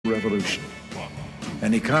evolution.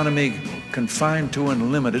 An economy confined to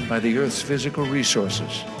and limited by the Earth's physical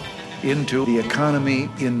resources, into the economy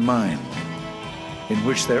in mind, in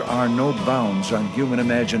which there are no bounds on human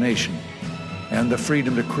imagination, and the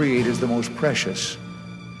freedom to create is the most precious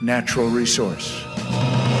natural resource.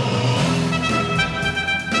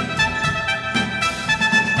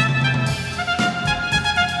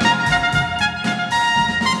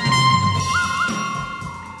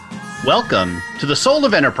 Welcome to the Soul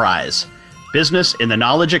of Enterprise, Business in the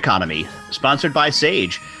Knowledge Economy, sponsored by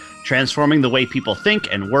Sage, transforming the way people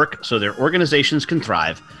think and work so their organizations can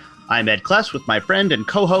thrive. I'm Ed Kless with my friend and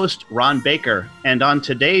co-host Ron Baker, and on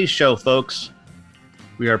today's show, folks,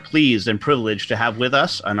 we are pleased and privileged to have with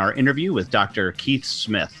us on our interview with Dr. Keith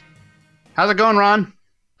Smith. How's it going, Ron?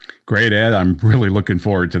 Great, Ed. I'm really looking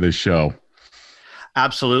forward to this show.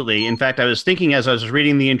 Absolutely. In fact, I was thinking as I was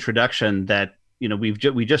reading the introduction that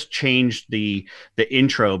we just changed the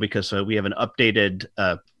intro because we have an updated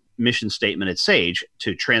mission statement at Sage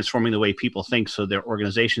to transforming the way people think so their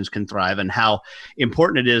organizations can thrive, and how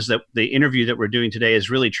important it is that the interview that we're doing today is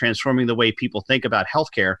really transforming the way people think about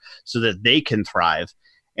healthcare so that they can thrive.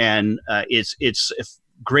 And it's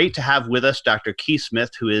great to have with us Dr. Keith Smith,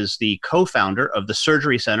 who is the co-founder of the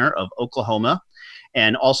Surgery Center of Oklahoma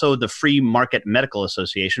and also the Free Market Medical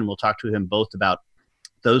Association. We'll talk to him both about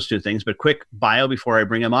those two things, but quick bio before I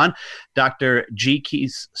bring him on. Dr. G.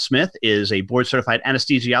 Keith Smith is a board-certified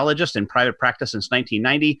anesthesiologist in private practice since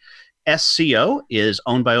 1990. SCO is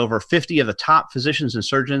owned by over 50 of the top physicians and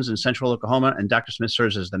surgeons in central Oklahoma, and Dr. Smith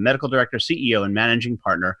serves as the medical director, CEO, and managing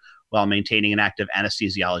partner while maintaining an active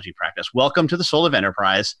anesthesiology practice. Welcome to the Soul of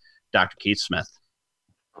Enterprise, Dr. Keith Smith.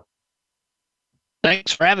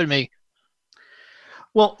 Thanks for having me.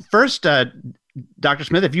 Well, first, Dr.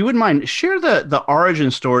 Smith, if you wouldn't mind, share the origin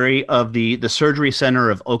story of the Surgery Center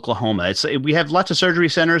of Oklahoma. We have lots of surgery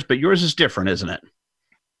centers, but yours is different, isn't it?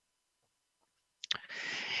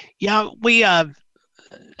 Yeah, we another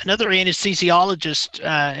anesthesiologist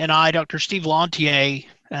and I, Dr. Steve Lantier,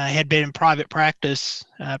 had been in private practice,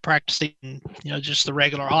 practicing just the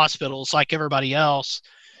regular hospitals like everybody else,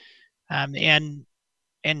 and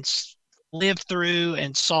lived through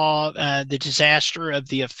and saw the disaster of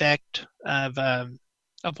the effect of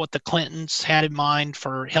what the Clintons had in mind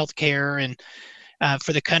for healthcare and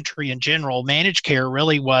for the country in general. Managed care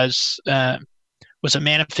really was a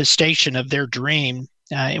manifestation of their dream,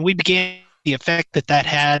 and we began the effect that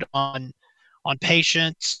had on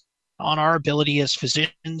patients, on our ability as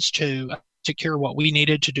physicians to secure what we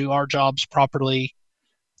needed to do our jobs properly.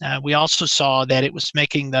 We also saw that it was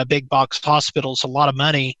making the big box hospitals a lot of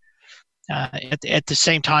money, at the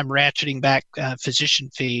same time ratcheting back physician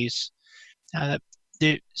fees.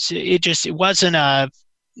 It wasn't a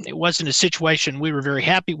situation we were very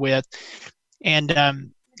happy with. And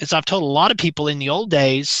as I've told a lot of people in the old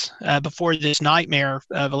days, before this nightmare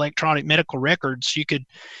of electronic medical records, you could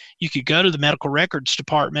go to the medical records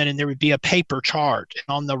department and there would be a paper chart.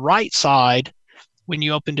 And on the right side, when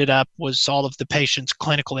you opened it up, was all of the patient's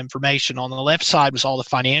clinical information. On the left side was all the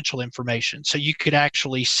financial information. So you could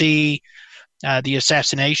actually see the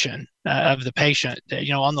assassination of the patient.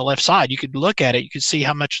 On the left side, you could look at it, you could see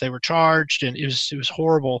how much they were charged, and it was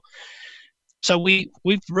horrible. So we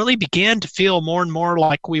really began to feel more and more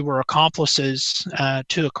like we were accomplices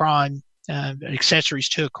to a crime, accessories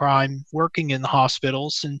to a crime, working in the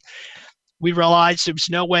hospitals. And we realized there was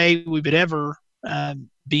no way we would ever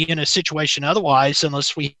be in a situation otherwise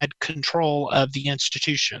unless we had control of the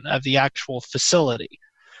institution, of the actual facility.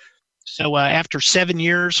 So after 7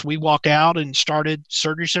 years, we walked out and started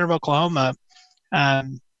Surgery Center of Oklahoma.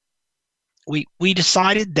 We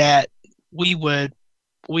decided that we would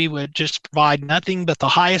just provide nothing but the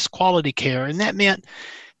highest quality care, and that meant,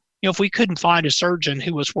 if we couldn't find a surgeon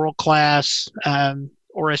who was world class,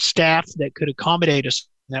 or a staff that could accommodate us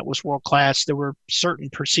that was world class, there were certain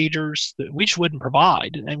procedures that we just wouldn't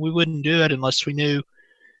provide, and we wouldn't do it unless we knew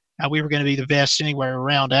we were going to be the best anywhere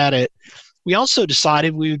around at it. We also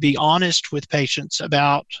decided we would be honest with patients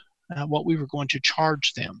about what we were going to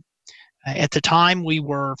charge them. At the time, we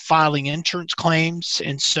were filing insurance claims,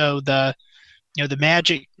 and so the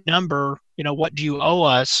magic number, what do you owe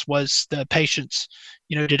us, was the patient's,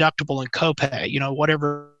 deductible and copay,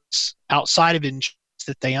 whatever outside of insurance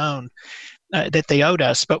that they own. That they owed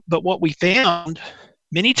us. But what we found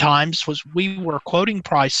many times was we were quoting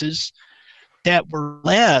prices that were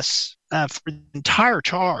less for the entire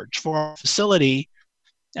charge for our facility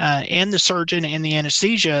and the surgeon and the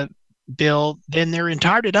anesthesia bill than their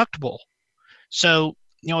entire deductible. So,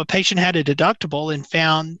 a patient had a deductible and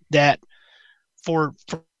found that for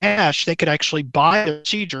cash, they could actually buy the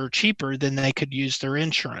procedure cheaper than they could use their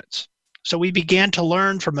insurance. So we began to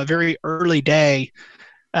learn from a very early day,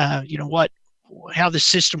 how the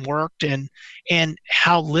system worked and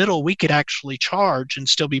how little we could actually charge and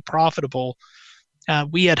still be profitable.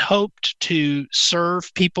 We had hoped to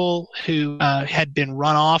serve people who had been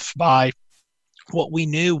run off by what we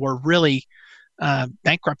knew were really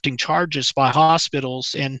bankrupting charges by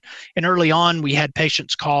hospitals. And early on, we had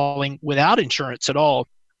patients calling without insurance at all.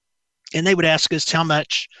 And they would ask us how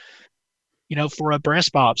much, for a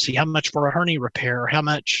breast biopsy, how much for a hernia repair, how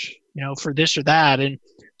much, for this or that. And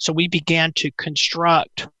so we began to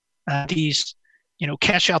construct these,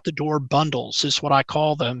 cash out the door bundles is what I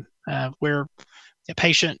call them, where a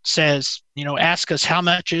patient says, ask us how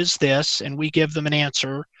much is this, and we give them an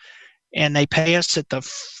answer, and they pay us at the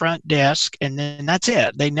front desk, and then that's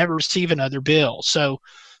it. They never receive another bill. So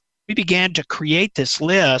we began to create this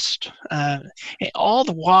list, all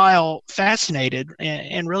the while fascinated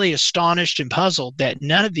and really astonished and puzzled that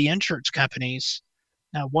none of the insurance companies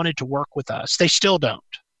wanted to work with us. They still don't.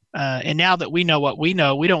 And now that we know what we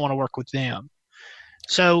know, we don't want to work with them.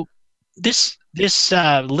 So this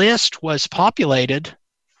list was populated,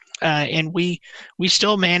 and we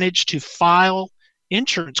still managed to file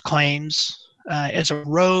insurance claims as a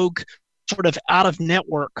rogue sort of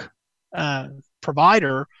out-of-network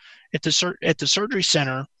provider at the surgery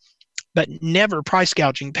center, but never price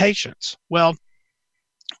gouging patients. Well,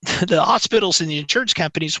 the hospitals and the insurance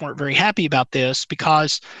companies weren't very happy about this,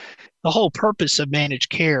 because the whole purpose of managed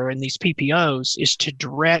care and these PPOs is to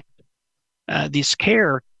direct this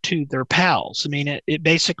care to their pals. I mean, it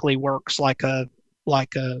basically works like a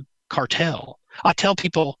cartel. I tell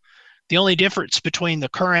people the only difference between the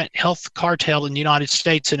current health cartel in the United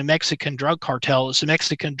States and a Mexican drug cartel is the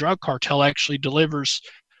Mexican drug cartel actually delivers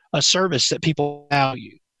a service that people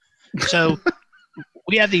value. So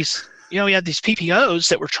we have these PPOs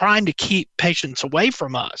that were trying to keep patients away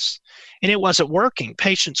from us, and it wasn't working.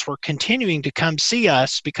 Patients were continuing to come see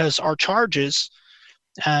us because our charges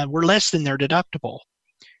were less than their deductible.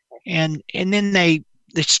 And then the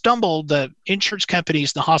insurance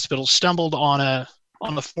companies and the hospitals stumbled on a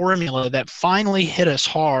formula that finally hit us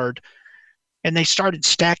hard, and they started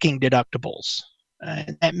stacking deductibles.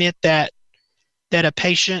 And that meant that a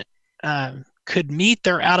patient could meet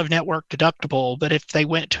their out-of-network deductible, but if they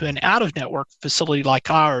went to an out-of-network facility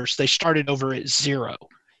like ours, they started over at zero.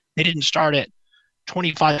 They didn't start at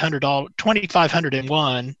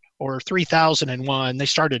 $2,501 or $3,001. They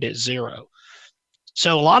started at zero.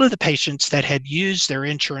 So a lot of the patients that had used their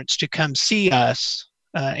insurance to come see us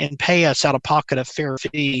and pay us out of pocket a fair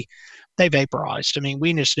fee, they vaporized. I mean,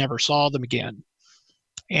 we just never saw them again.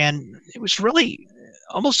 And it was really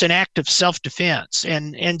almost an act of self-defense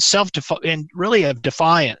and really of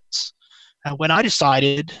defiance. When I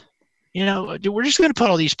decided, we're just going to put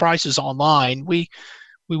all these prices online. We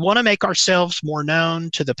want to make ourselves more known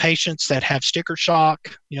to the patients that have sticker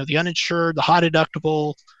shock, the uninsured, the high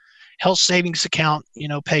deductible, health savings account,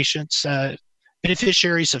 patients,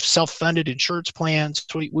 beneficiaries of self-funded insurance plans.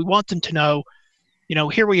 We want them to know,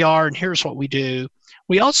 here we are and here's what we do.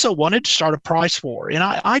 We also wanted to start a price war. And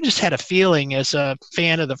I just had a feeling, as a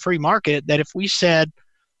fan of the free market, that if we said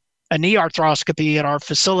a knee arthroscopy at our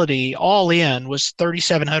facility all in was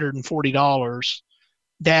 $3,740,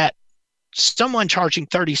 that someone charging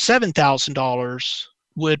 $37,000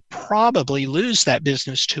 would probably lose that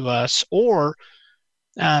business to us, or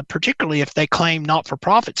particularly if they claim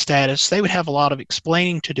not-for-profit status, they would have a lot of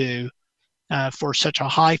explaining to do for such a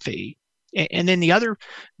high fee. And then the other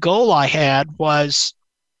goal I had was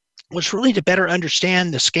really to better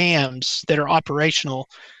understand the scams that are operational.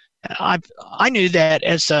 I knew that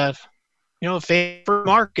as a fair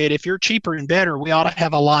market, if you're cheaper and better, we ought to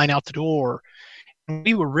have a line out the door. And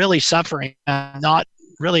we were really suffering, not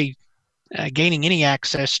really gaining any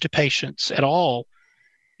access to patients at all.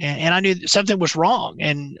 And I knew that something was wrong,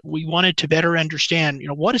 and we wanted to better understand,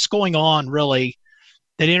 what is going on really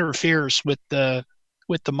that interferes with the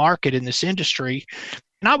market in this industry.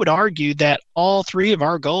 And I would argue that all three of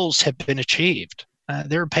our goals have been achieved.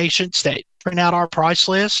 There are patients that print out our price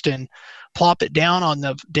list and plop it down on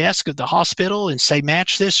the desk of the hospital and say,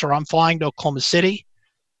 match this, or I'm flying to Oklahoma City.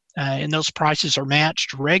 And those prices are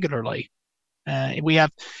matched regularly. We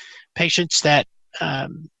have patients that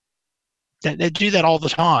do that all the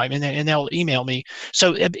time, and they'll email me.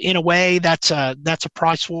 So in a way, that's a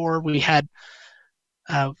price war. We had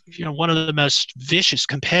one of the most vicious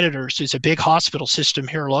competitors is a big hospital system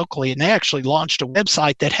here locally, and they actually launched a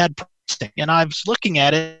website that had pricing. And I was looking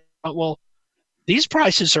at it, well, these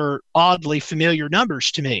prices are oddly familiar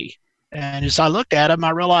numbers to me. And as I looked at them, I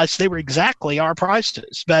realized they were exactly our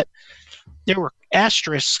prices, but there were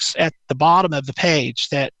asterisks at the bottom of the page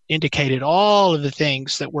that indicated all of the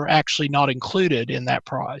things that were actually not included in that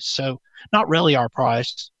price. So not really our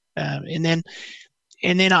price. And then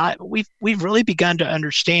we've really begun to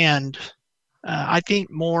understand, I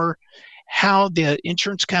think, more how the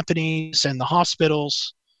insurance companies and the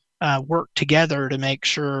hospitals work together to make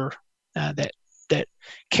sure that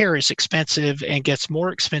care is expensive and gets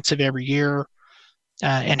more expensive every year,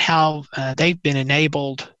 and how they've been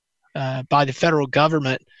enabled by the federal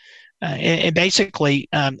government. And basically,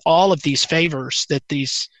 all of these favors that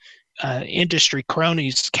these industry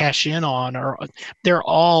cronies cash in on they're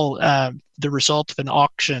all the result of an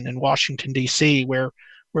auction in Washington, D.C., where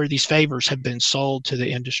these favors have been sold to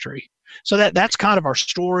the industry. So that's kind of our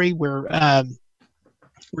story. We're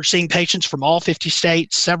seeing patients from all 50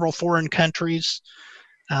 states, several foreign countries.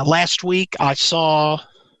 Last week, I saw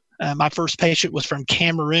my first patient was from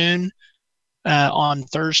Cameroon on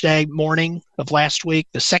Thursday morning of last week.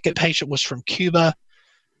 The second patient was from Cuba.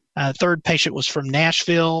 Third patient was from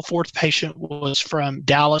Nashville. Fourth patient was from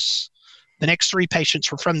Dallas. The next three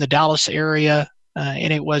patients were from the Dallas area,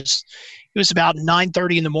 and it was about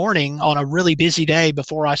 9:30 in the morning on a really busy day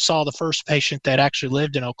before I saw the first patient that actually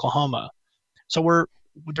lived in Oklahoma. So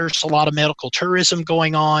there's a lot of medical tourism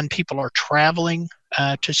going on. People are traveling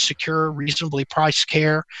to secure reasonably priced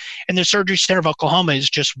care, and the Surgery Center of Oklahoma is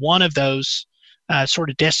just one of those sort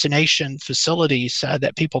of destination facilities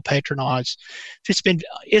that people patronize.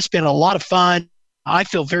 It's been a lot of fun. I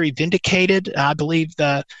feel very vindicated. I believe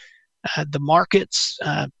the market's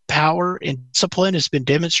power and discipline has been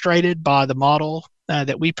demonstrated by the model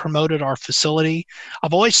that we promoted our facility.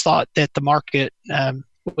 I've always thought that the market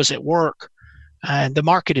was at work, and the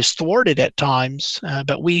market is thwarted at times,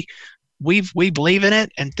 but we believe in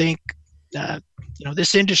it and think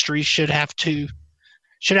this industry should have to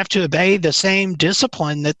obey the same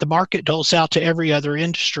discipline that the market doles out to every other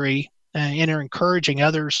industry, and are encouraging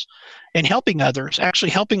others and helping others,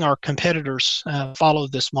 actually helping our competitors follow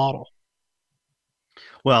this model.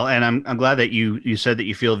 Well, and I'm glad that you said that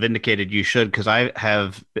you feel vindicated. You should, because I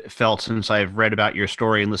have felt, since I've read about your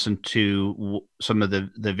story and listened to some of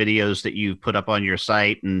the videos that you've put up on your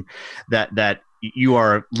site, and that you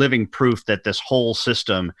are living proof that this whole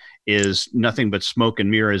system is nothing but smoke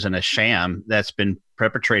and mirrors and a sham that's been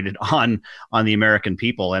perpetrated on the American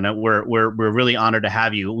people. And we're really honored to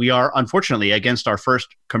have you. We are unfortunately against our first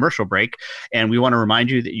commercial break, and we want to remind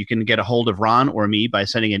you that you can get a hold of Ron or me by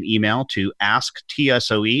sending an email to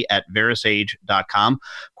asktsoe@verisage.com.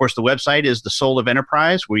 Of course, the website is The Soul of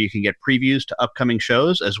Enterprise, where you can get previews to upcoming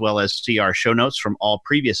shows, as well as see our show notes from all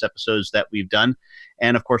previous episodes that we've done.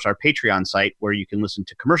 And of course, our Patreon site, where you can listen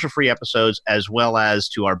to commercial-free episodes as well as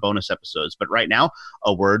to our bonus episodes. But right now,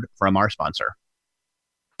 a word from our sponsor.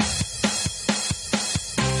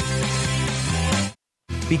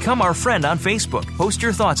 Become our friend on Facebook. Post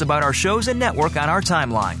your thoughts about our shows and network on our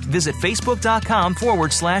timeline. Visit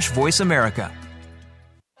facebook.com/Voice America.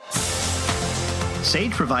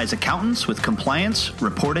 Sage provides accountants with compliance,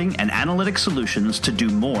 reporting, and analytic solutions to do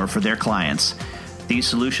more for their clients. These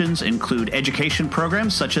solutions include education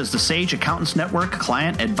programs such as the Sage Accountants Network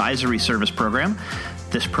Client Advisory Service Program.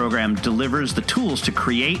 This program delivers the tools to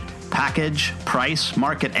create, package, price,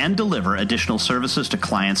 market, and deliver additional services to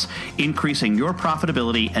clients, increasing your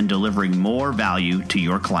profitability and delivering more value to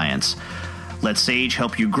your clients. Let Sage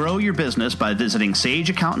help you grow your business by visiting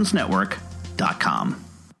sageaccountantsnetwork.com.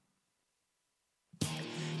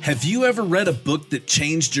 Have you ever read a book that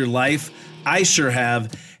changed your life? I sure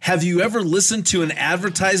have. Have you ever listened to an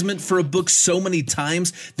advertisement for a book so many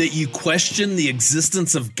times that you question the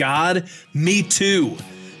existence of God? Me too.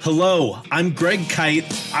 Hello, I'm Greg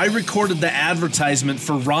Kite. I recorded the advertisement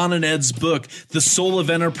for Ron and Ed's book, The Soul of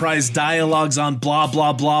Enterprise Dialogues on blah,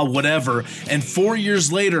 blah, blah, whatever. And 4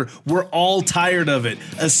 years later, we're all tired of it,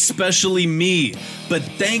 especially me. But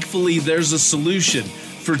thankfully, there's a solution.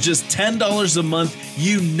 For just $10 a month,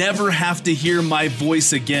 you never have to hear my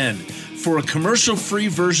voice again. For a commercial-free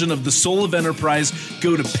version of The Soul of Enterprise,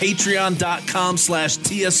 go to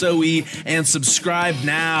patreon.com/TSOE and subscribe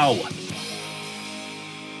now.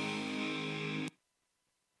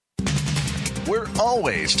 We're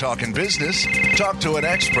always talking business. Talk to an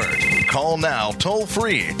expert. Call now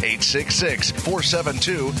toll-free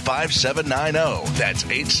 866-472-5790. That's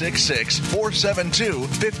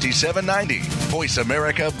 866-472-5790. Voice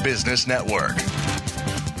America Business Network.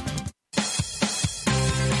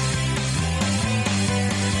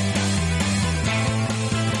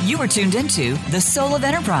 You are tuned into The Soul of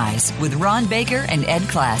Enterprise with Ron Baker and Ed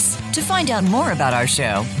Kless. To find out more about our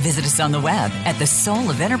show, visit us on the web at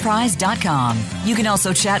thesoulofenterprise.com. You can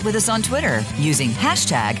also chat with us on Twitter using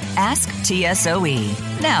hashtag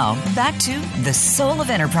AskTSOE. Now, back to The Soul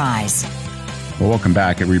of Enterprise. Well, welcome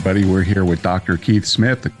back, everybody. We're here with Dr. Keith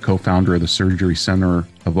Smith, the co-founder of the Surgery Center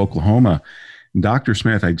of Oklahoma. Dr.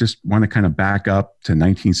 Smith, I just want to kind of back up to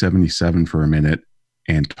 1977 for a minute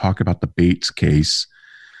and talk about the Bates case,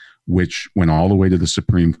 which went all the way to the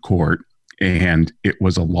Supreme Court. And it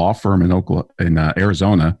was a law firm in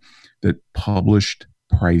Arizona that published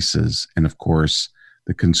prices. And of course,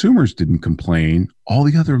 the consumers didn't complain. All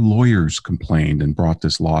the other lawyers complained and brought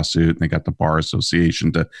this lawsuit, and they got the Bar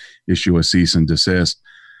Association to issue a cease and desist.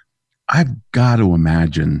 I've got to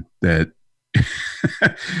imagine that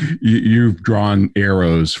you've drawn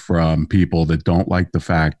arrows from people that don't like the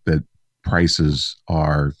fact that prices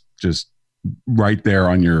are just right there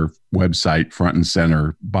on your website, front and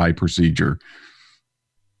center by procedure.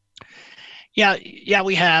 Yeah,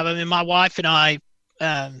 we have. I mean, my wife and I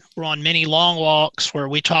were on many long walks where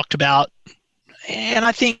we talked about, and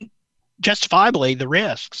I think justifiably, the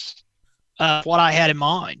risks of what I had in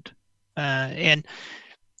mind. But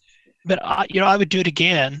I would do it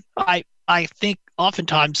again. I think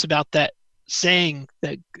oftentimes about that saying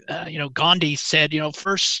that, Gandhi said,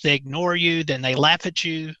 first they ignore you, then they laugh at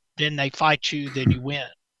you, then they fight you, then you win.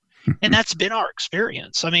 And that's been our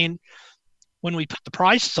experience. I mean, when we put the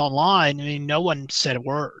prices online, no one said a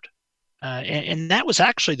word. And that was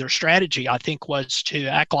actually their strategy, I think, was to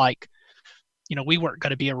act like, we weren't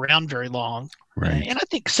going to be around very long. Right. And I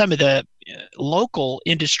think some of the local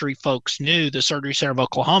industry folks knew the Surgery Center of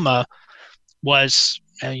Oklahoma was,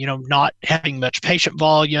 not having much patient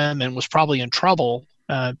volume and was probably in trouble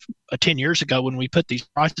 10 years ago when we put these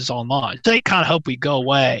prices online. So they kind of hoped we'd go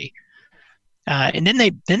away. And then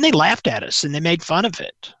they laughed at us and they made fun of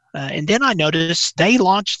it. And then I noticed they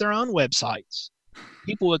launched their own websites.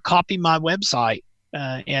 People would copy my website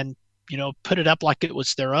and put it up like it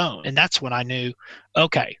was their own. And that's when I knew,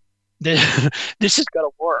 okay, this is going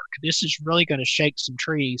to work. This is really going to shake some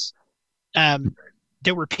trees.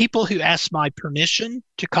 There were people who asked my permission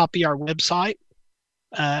to copy our website,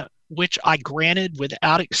 which I granted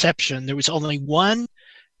without exception. There was only one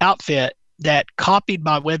outfit that copied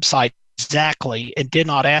my website exactly and did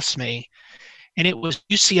not ask me, and it was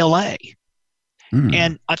UCLA.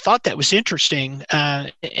 And I thought that was interesting.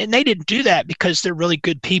 And they didn't do that because they're really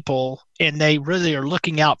good people and they really are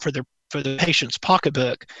looking out for the patient's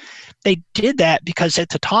pocketbook. They did that because at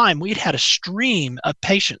the time we'd had a stream of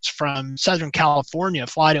patients from Southern California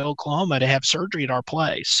fly to Oklahoma to have surgery at our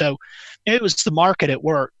place. So it was the market at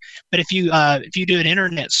work. But if you do an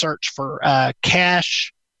internet search for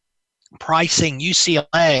cash pricing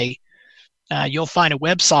UCLA, you'll find a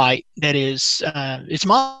website that is it's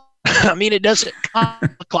mine. I mean, it doesn't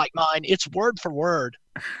look like mine. It's word for word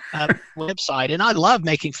website, and I love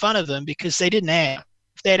making fun of them because they didn't ask.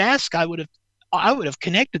 If they'd asked, I would have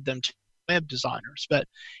connected them to web designers. But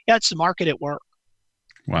yeah, it's the market at work.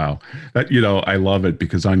 Wow. I love it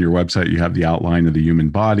because on your website, you have the outline of the human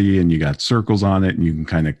body and you got circles on it and you can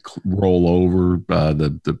kind of roll over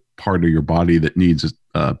the part of your body that needs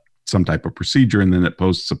some type of procedure, and then it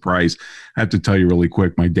posts a price. I have to tell you really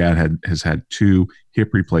quick, my dad has had 2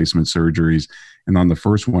 hip replacement surgeries. And on the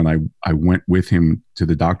first one, I went with him to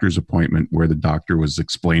the doctor's appointment where the doctor was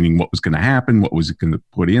explaining what was going to happen, what was it going to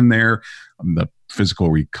put in there, the physical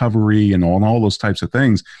recovery and all those types of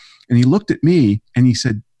things. And he looked at me and he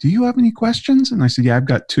said, "Do you have any questions?" And I said, "Yeah, I've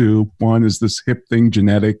got 2. One, is this hip thing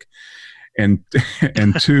genetic? And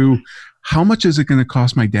 2, how much is it going to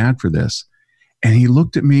cost my dad for this?" And he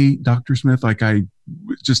looked at me, Dr. Smith, like I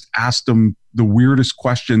just asked him the weirdest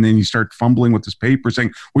question. Then he started fumbling with his paper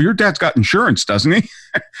saying, "Well, your dad's got insurance, doesn't he?"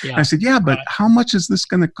 Yeah. I said, "Yeah, but how much is this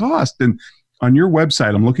going to cost?" And on your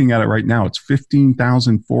website, I'm looking at it right now, it's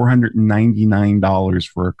 $15,499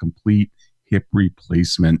 for a complete hip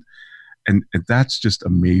replacement. And that's just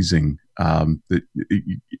amazing. That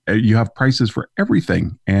you have prices for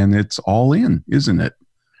everything and it's all in, isn't it?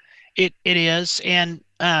 It is. And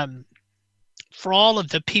for all of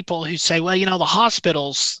the people who say, well, the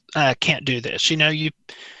hospitals can't do this. You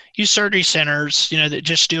surgery centers, that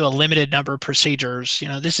just do a limited number of procedures.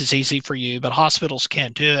 This is easy for you, but hospitals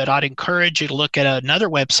can't do it. I'd encourage you to look at another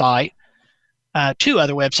website, 2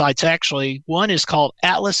 other websites actually. One is called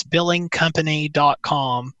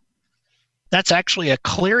atlasbillingcompany.com. That's actually a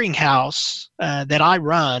clearinghouse that I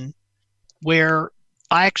run where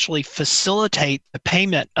I actually facilitate the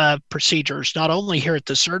payment of procedures, not only here at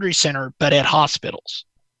the surgery center, but at hospitals.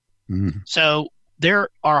 So there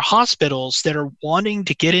are hospitals that are wanting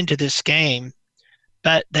to get into this game,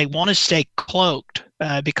 but they want to stay cloaked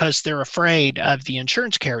because they're afraid of the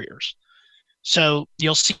insurance carriers. So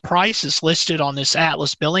you'll see prices listed on this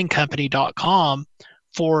atlasbillingcompany.com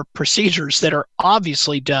for procedures that are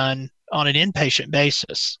obviously done on an inpatient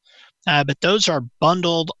basis. But those are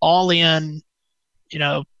bundled all in,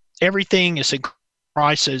 everything is in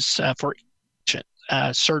prices for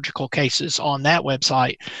surgical cases on that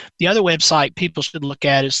website. The other website people should look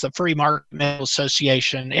at is the Free Market Medical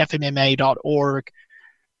Association, fmma.org.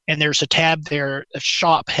 And there's a tab there,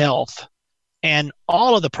 Shop Health. And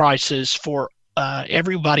all of the prices for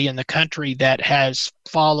everybody in the country that has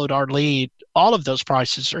followed our lead, all of those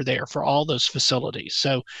prices are there for all those facilities.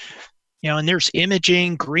 So, and there's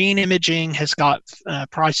imaging. Green Imaging has got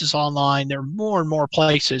prices online. There are more and more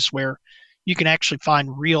places where you can actually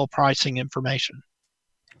find real pricing information.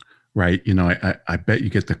 Right. I bet you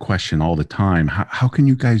get the question all the time. How can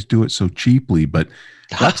you guys do it so cheaply? But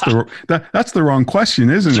that's the wrong question,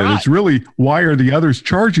 isn't it? Right. It's really, why are the others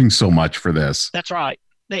charging so much for this? That's right.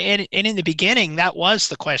 And in the beginning, that was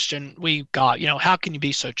the question we got, how can you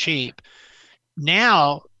be so cheap?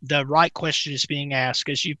 Now, the right question is being asked,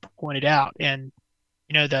 as you pointed out, and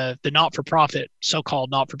the not-for-profit,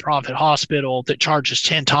 so-called not-for-profit hospital that charges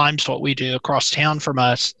 10 times what we do across town from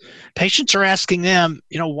us, patients are asking them,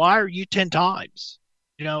 why are you 10 times?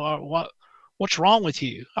 What's wrong with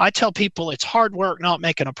you? I tell people it's hard work not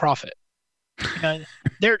making a profit.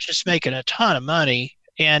 They're just making a ton of money.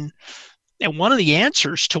 And one of the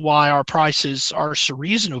answers to why our prices are so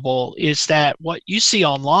reasonable is that what you see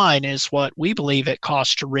online is what we believe it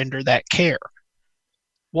costs to render that care.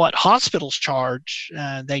 What hospitals charge,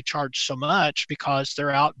 they charge so much because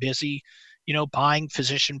they're out busy, buying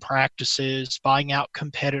physician practices, buying out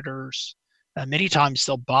competitors. Many times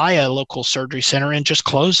they'll buy a local surgery center and just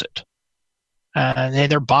close it. And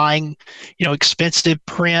they're buying, expensive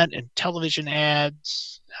print and television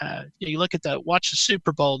ads. You look at watch the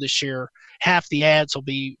Super Bowl this year, half the ads will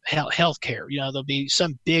be healthcare. There'll be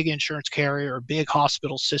some big insurance carrier or big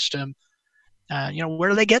hospital system. Where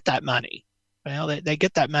do they get that money? Well, they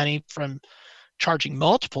get that money from charging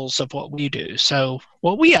multiples of what we do. So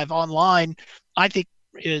what we have online, I think,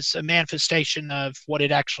 is a manifestation of what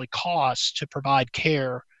it actually costs to provide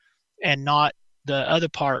care, and not the other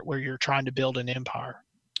part where you're trying to build an empire.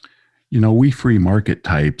 We free market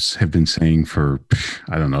types have been saying for,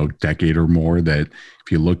 decade or more, that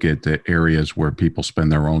if you look at the areas where people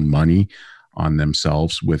spend their own money on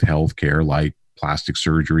themselves with healthcare, like plastic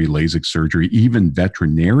surgery, LASIK surgery, even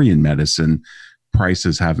veterinarian medicine,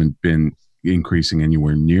 prices haven't been increasing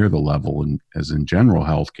anywhere near the level as in general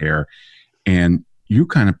healthcare. And you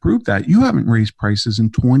kind of proved that. You haven't raised prices in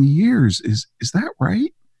 20 years. Is that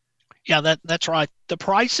right? Yeah, that's right. The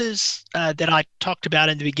prices that I talked about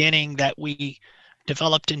in the beginning that we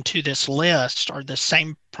developed into this list are the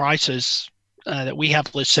same prices that we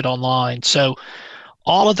have listed online. So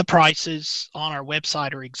all of the prices on our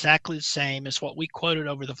website are exactly the same as what we quoted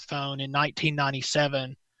over the phone in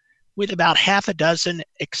 1997, with about half a dozen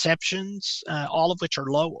exceptions, all of which are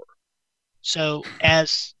lower. So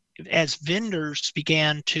as vendors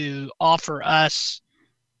began to offer us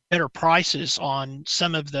better prices on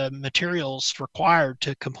some of the materials required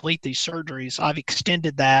to complete these surgeries, I've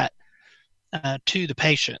extended that to the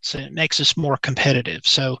patients, and it makes us more competitive.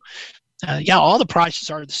 So all the prices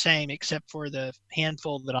are the same except for the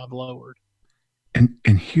handful that I've lowered. And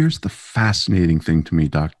here's the fascinating thing to me,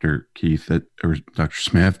 Dr. Keith, or Dr.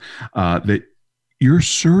 Smith, that your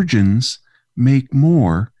surgeons make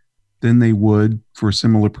more than they would for a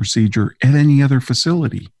similar procedure at any other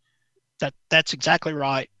facility. That's exactly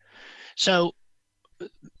right. So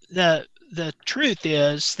the truth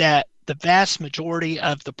is that the vast majority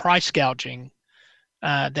of the price gouging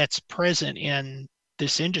that's present in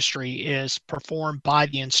this industry is performed by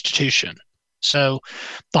the institution. So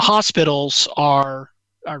the hospitals are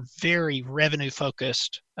very revenue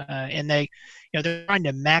focused, and they're trying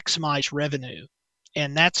to maximize revenue,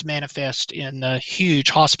 and that's manifest in the huge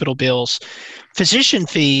hospital bills. Physician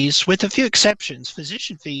fees, with a few exceptions,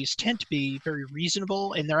 physician fees tend to be very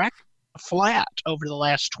reasonable, and they're actually flat over the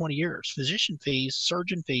last 20 years. Physician fees,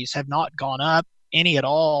 surgeon fees have not gone up any at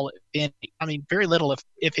all. Very little,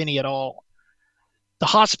 if any at all. The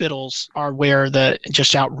hospitals are where the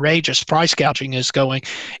just outrageous price gouging is going.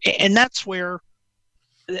 And that's what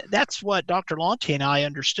Dr. Lantier and I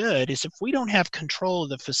understood, is if we don't have control of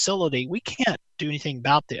the facility, we can't do anything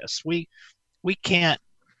about this. We can't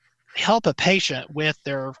help a patient with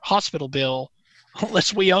their hospital bill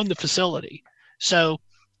unless we own the facility. So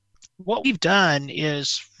what we've done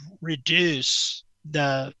is reduce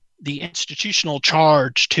the the institutional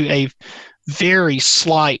charge to a very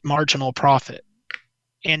slight marginal profit.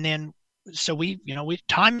 And then, so we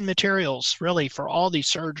time and materials really for all these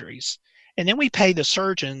surgeries. And then we pay the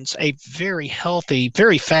surgeons a very healthy,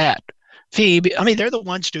 very fat fee. I mean, they're the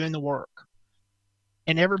ones doing the work,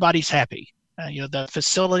 and everybody's happy. The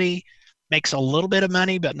facility makes a little bit of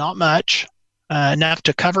money, but not much, enough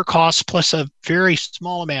to cover costs plus a very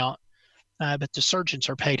small amount. But the surgeons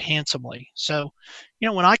are paid handsomely. So,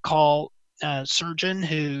 when I call a surgeon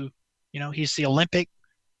who, he's the Olympic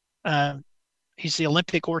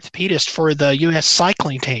orthopedist for the U.S.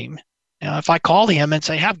 cycling team. If I call him and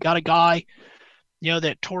say, hey, I've got a guy,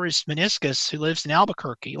 that tore his meniscus who lives in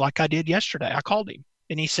Albuquerque, like I did yesterday, I called him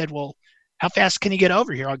and he said, well, how fast can he get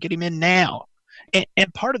over here? I'll get him in now.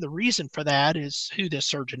 And part of the reason for that is who this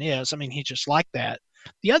surgeon is. I mean, he's just like that.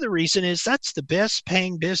 The other reason is that's the best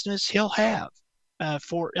paying business he'll have.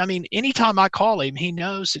 Anytime I call him, he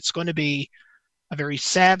knows it's going to be a very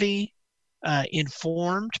savvy,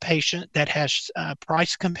 informed patient that has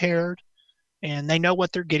price compared, and they know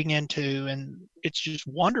what they're getting into. And it's just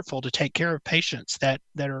wonderful to take care of patients that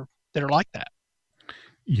are like that.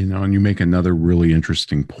 And you make another really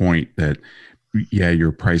interesting point that,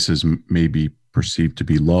 your prices may be perceived to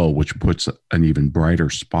be low, which puts an even brighter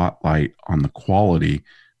spotlight on the quality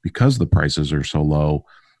because the prices are so low,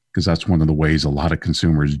 because that's one of the ways a lot of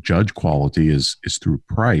consumers judge quality is through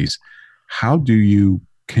price. How do you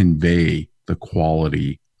convey the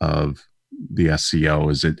quality of the SCO?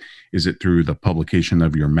 Is it through the publication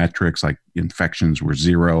of your metrics, like infections were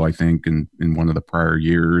 0, I think, in one of the prior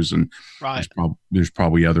years, and right. there's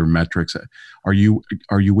probably other metrics. Are you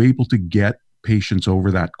able to get patients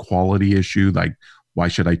over that quality issue? Like, why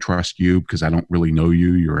should I trust you? Because I don't really know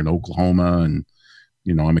you. You're in Oklahoma, and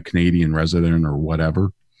I'm a Canadian resident or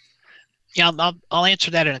whatever. Yeah, I'll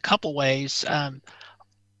answer that in a couple ways.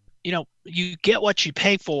 You get what you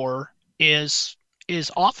pay for is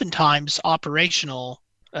oftentimes operational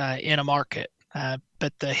in a market,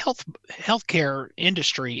 but the healthcare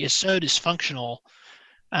industry is so dysfunctional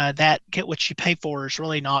that get what you pay for is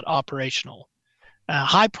really not operational.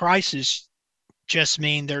 High prices just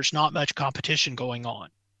mean there's not much competition going on.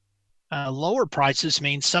 Lower prices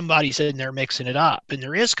mean somebody's in there mixing it up, and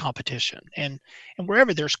there is competition. And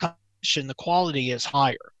wherever there's competition, the quality is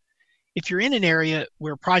higher. If you're in an area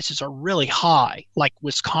where prices are really high, like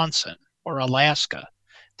Wisconsin or Alaska,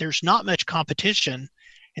 there's not much competition,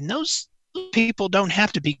 and those people don't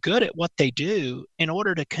have to be good at what they do in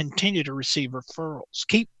order to continue to receive referrals.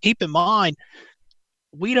 Keep in mind,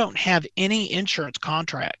 we don't have any insurance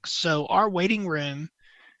contracts. So our waiting room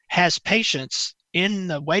has patients in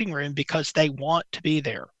the waiting room because they want to be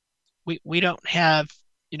there. We don't have,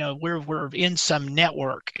 we're in some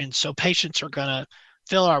network. And so patients are going to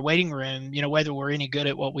fill our waiting room, whether we're any good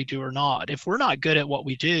at what we do or not. If we're not good at what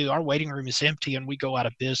we do, our waiting room is empty and we go out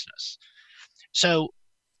of business. So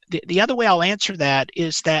the other way I'll answer that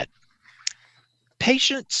is that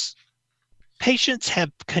patients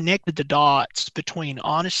have connected the dots between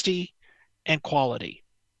honesty and quality.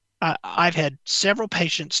 I've had several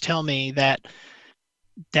patients tell me that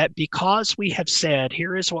because we have said,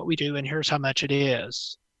 here is what we do and here's how much it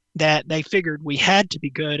is, that they figured we had to be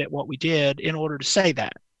good at what we did in order to say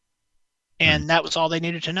that. And that was all they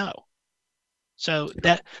needed to know. So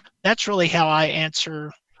that's really how I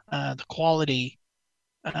answer the quality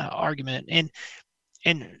argument. And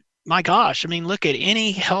my gosh, look at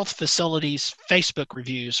any health facility's Facebook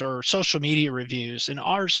reviews or social media reviews, and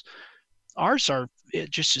ours are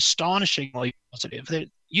just astonishingly positive. That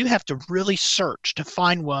you have to really search to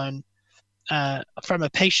find one from a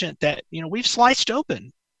patient that we've sliced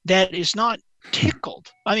open that is not tickled.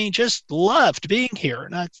 Just loved being here.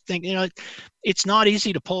 And I think it's not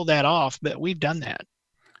easy to pull that off, but we've done that.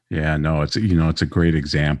 Yeah, no, it's a great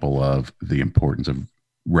example of the importance of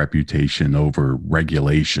reputation over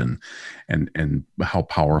regulation, and how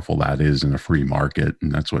powerful that is in a free market.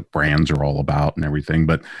 And that's what brands are all about and everything.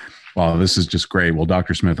 But wow, this is just great. Well,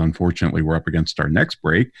 Dr. Smith, unfortunately, we're up against our next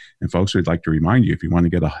break. And folks, we'd like to remind you, if you want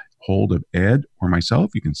to get a hold of Ed or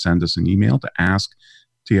myself, you can send us an email to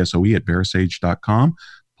asktsoe@verisage.com.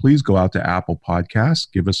 Please go out to Apple Podcasts,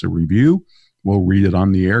 give us a review. We'll read it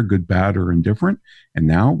on the air, good, bad, or indifferent. And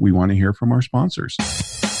now we want to hear from our sponsors.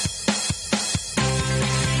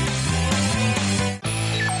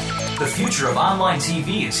 The future of online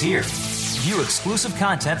TV is here. View exclusive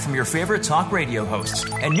content from your favorite talk radio hosts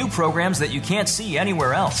and new programs that you can't see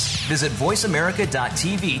anywhere else. Visit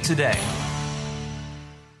voiceamerica.tv today.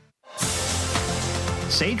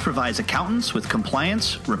 Sage provides accountants with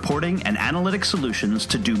compliance, reporting, and analytic solutions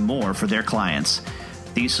to do more for their clients.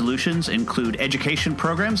 These solutions include education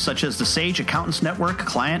programs such as the Sage Accountants Network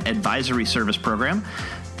Client Advisory Service Program.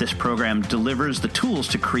 This program delivers the tools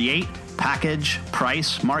to create, package,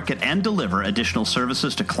 price, market, and deliver additional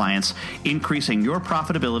services to clients, increasing your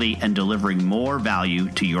profitability and delivering more value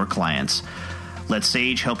to your clients. Let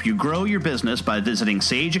Sage help you grow your business by visiting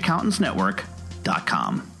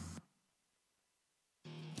sageaccountantsnetwork.com.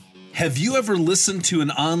 Have you ever listened to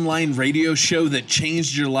an online radio show that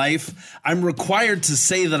changed your life? I'm required to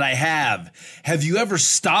say that I have. Have you ever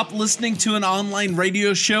stopped listening to an online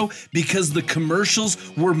radio show because the commercials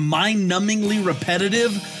were mind-numbingly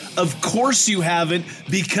repetitive? Of course you haven't,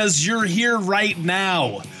 because you're here right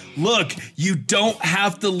now. Look, you don't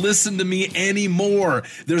have to listen to me anymore.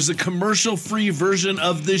 There's a commercial-free version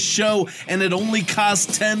of this show, and it only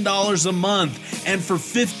costs $10 a month. And for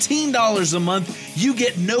 $15 a month, you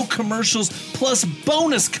get no commercials plus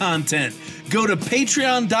bonus content. Go to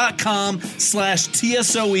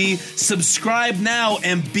patreon.com/TSOE, subscribe now,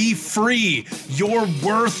 and be free. You're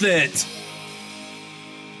worth it.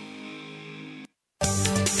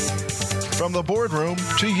 From the boardroom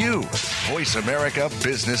to you, Voice America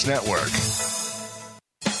Business Network.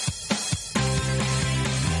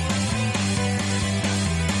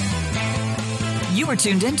 You are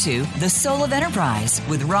tuned into The Soul of Enterprise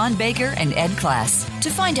with Ron Baker and Ed Kless. To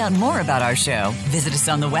find out more about our show, visit us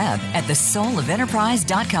on the web at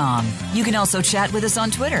thesoulofenterprise.com. You can also chat with us on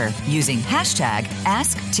Twitter using hashtag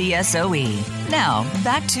AskTSOE. Now,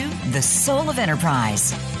 back to The Soul of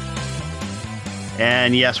Enterprise.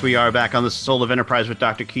 And yes, we are back on The Soul of Enterprise with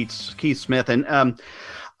Dr. Keith Smith. And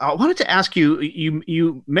I wanted to ask you,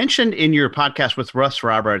 you mentioned in your podcast with Russ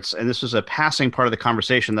Roberts, and this is a passing part of the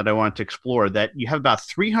conversation that I wanted to explore, that you have about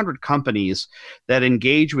 300 companies that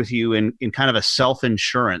engage with you in kind of a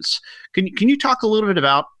self-insurance. Can you talk a little bit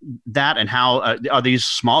about that, and how are these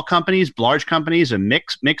small companies, large companies, a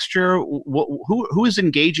mixture? Who is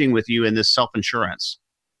engaging with you in this self-insurance?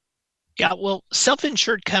 Yeah, well,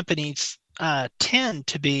 self-insured companies tend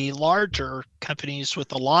to be larger companies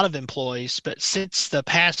with a lot of employees, but since the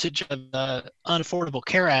passage of the Unaffordable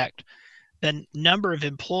Care Act, the number of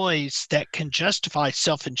employees that can justify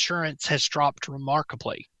self-insurance has dropped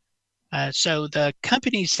remarkably. So the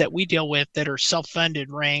companies that we deal with that are self-funded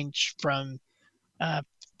range from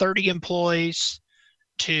 30 employees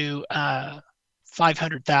to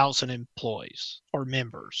 500,000 employees or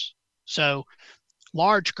members. So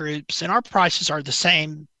large groups, and our prices are the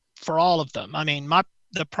same for all of them. I mean,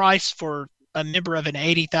 the price for a member of an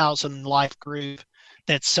 80,000 life group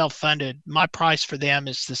that's self-funded, my price for them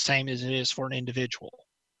is the same as it is for an individual.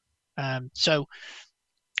 So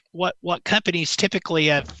what companies typically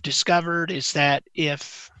have discovered is that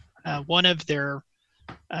if one of their,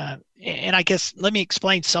 and I guess let me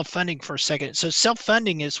explain self-funding for a second. So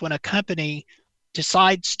self-funding is when a company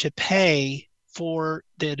decides to pay for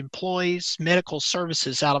the employee's medical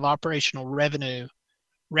services out of operational revenue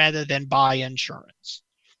rather than buy insurance.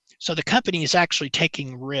 So the company is actually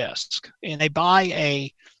taking risk, and they buy a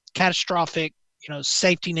catastrophic,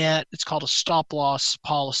 safety net. It's called a stop loss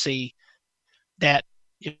policy that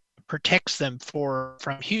protects them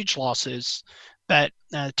from huge losses, but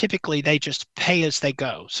typically they just pay as they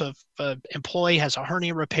go. So if an employee has a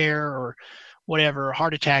hernia repair or whatever, a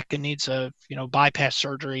heart attack and needs a bypass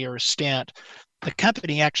surgery or a stent, the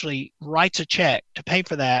company actually writes a check to pay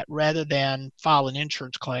for that rather than file an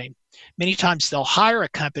insurance claim. Many times they'll hire a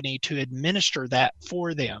company to administer that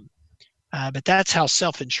for them. But that's how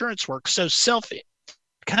self-insurance works. So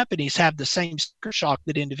companies have the same sticker shock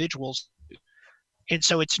that individuals do. And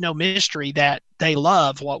so it's no mystery that they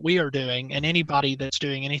love what we are doing and anybody that's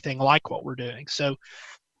doing anything like what we're doing. So,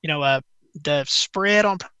 the spread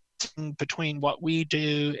on between what we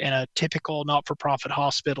do and a typical not-for-profit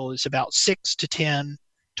hospital is about 6 to 10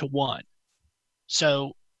 to 1.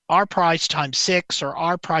 So our price times 6 or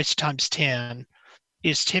our price times 10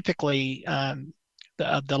 is typically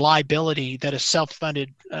the liability that a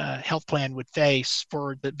self-funded health plan would face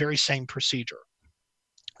for the very same procedure.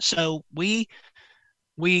 So we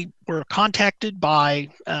were contacted by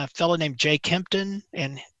a fellow named Jay Kempton,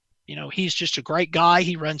 and he's just a great guy.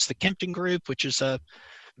 He runs the Kempton Group, which is a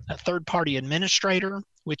third-party administrator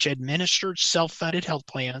which administers self-funded health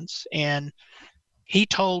plans, and he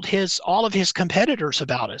told all of his competitors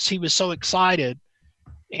about us. He was so excited,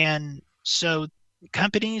 and so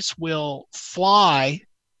companies will fly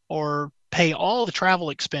or pay all the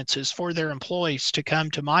travel expenses for their employees to come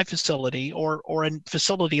to my facility or a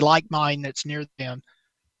facility like mine that's near them,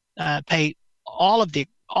 pay all of the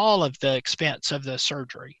expense of the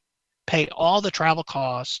surgery, pay all the travel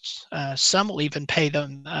costs. Some will even pay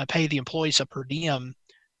the employees a per diem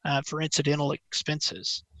for incidental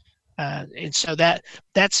expenses. And so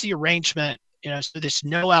that's the arrangement. So this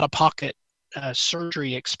no out-of-pocket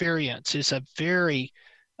surgery experience is a very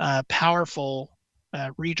powerful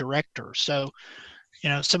redirector. So,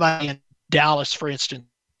 somebody in Dallas, for instance,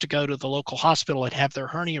 to go to the local hospital and have their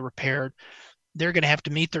hernia repaired, they're going to have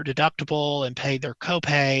to meet their deductible and pay their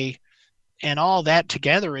copay, and all that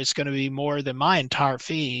together is going to be more than my entire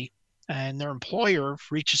fee. And their employer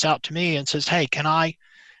reaches out to me and says, "Hey, can I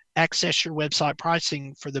access your website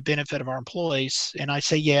pricing for the benefit of our employees?" And I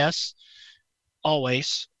say, "Yes,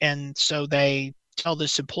 always." And so they tell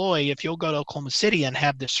this employee, "If you'll go to Oklahoma City and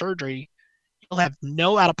have this surgery, you'll have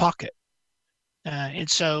no out of pocket." And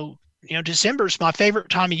so, December is my favorite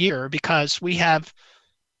time of year because we have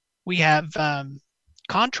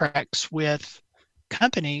contracts with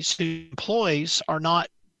companies whose employees are not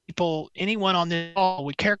people anyone on this call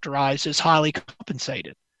would characterize as highly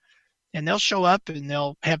compensated. And they'll show up and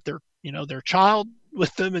they'll have their child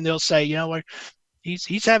with them, and they'll say,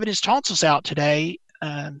 he's having his tonsils out today,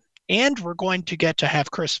 and we're going to get to have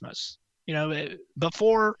Christmas.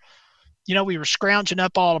 Before, we were scrounging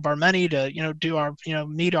up all of our money to, do our,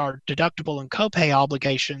 meet our deductible and copay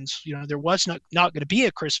obligations. There was not going to be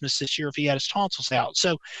a Christmas this year if he had his tonsils out.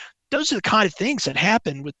 So those are the kind of things that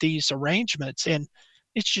happen with these arrangements, and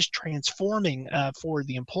it's just transforming for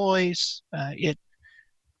the employees. It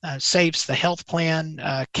saves the health plan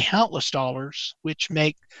countless dollars, which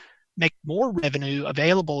make more revenue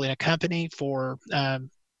available in a company for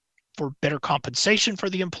better compensation for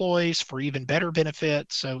the employees, for even better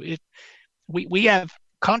benefits. So we have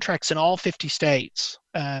contracts in all 50 states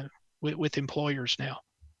with employers now.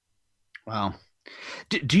 Wow.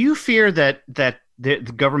 Do you fear that the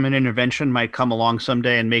government intervention might come along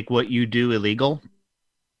someday and make what you do illegal?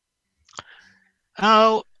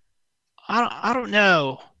 Oh, I don't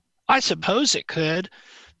know. I suppose it could.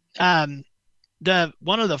 One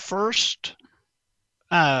of the first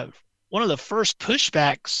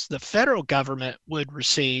pushbacks the federal government would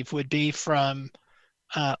receive would be from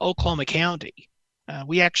Oklahoma County.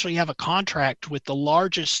 We actually have a contract with the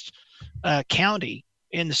largest county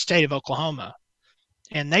in the state of Oklahoma,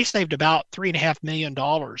 and they saved about $3.5 million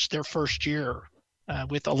their first year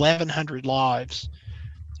with 1,100 lives.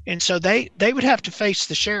 And so they would have to face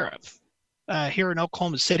the sheriff here in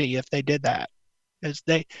Oklahoma City if they did that, because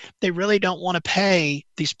they really don't want to pay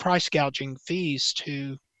these price gouging fees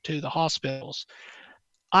to the hospitals.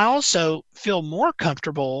 I also feel more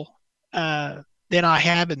comfortable than I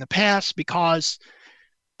have in the past because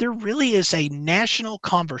there really is a national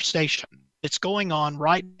conversation that's going on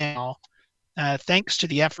right now, thanks to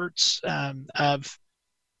the efforts of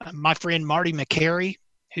my friend Marty McCary,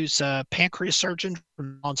 who's a pancreas surgeon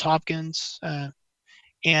from Johns Hopkins,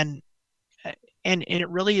 and it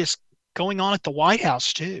really is going on at the White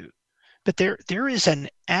House too. But there is an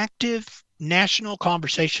active national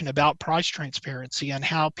conversation about price transparency and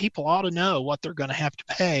how people ought to know what they're going to have to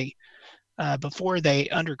pay before they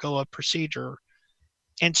undergo a procedure.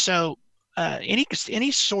 And so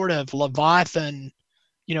any sort of Leviathan,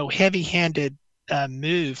 heavy-handed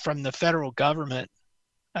move from the federal government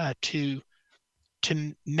to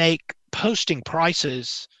make posting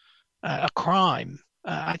prices a crime,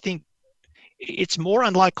 I think it's more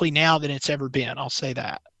unlikely now than it's ever been. I'll say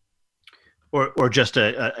that. Or just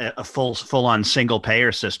a full-on single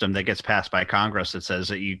payer system that gets passed by Congress that says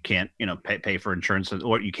that you can't, pay for insurance,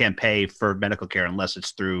 or you can't pay for medical care unless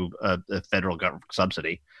it's through a federal government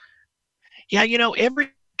subsidy. Yeah,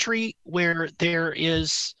 every country where there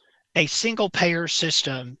is a single payer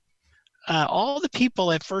system, all the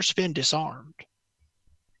people have first been disarmed.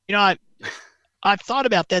 I've thought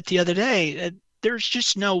about that the other day. There's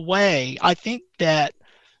just no way. I think that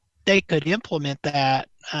they could implement that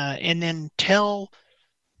and then tell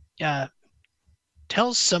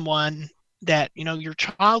someone that your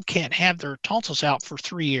child can't have their tonsils out for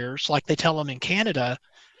 3 years like they tell them in Canada.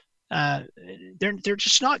 They're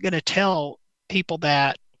just not going to tell people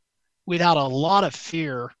that without a lot of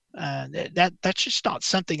fear. That's just not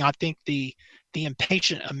something I think the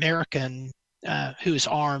impatient American who is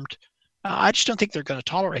armed. I just don't think they're going to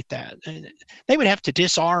tolerate that. They would have to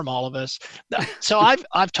disarm all of us. So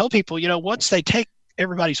I've told people, once they take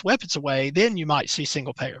everybody's weapons away, then you might see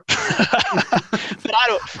single payer. But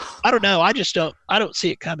I don't know. I don't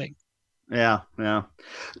see it coming. Yeah.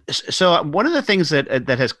 So one of the things that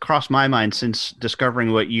has crossed my mind since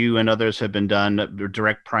discovering what you and others have been done,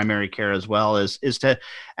 direct primary care as well, is to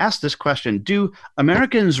ask this question: do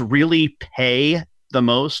Americans really pay the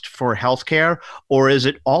most for healthcare, or is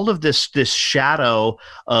it all of this shadow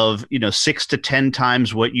of 6 to 10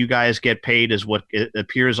 times what you guys get paid is what it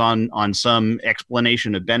appears on some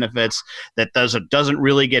explanation of benefits that doesn't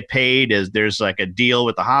really get paid, as there's like a deal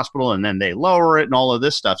with the hospital and then they lower it and all of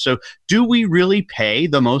this stuff. So do we really pay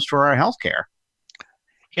the most for our healthcare?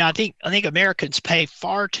 Yeah, I think Americans pay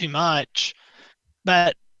far too much,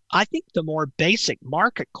 but I think the more basic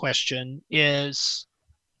market question is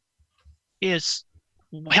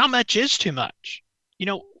how much is too much?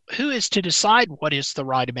 Who is to decide what is the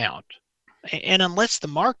right amount? And unless the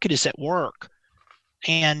market is at work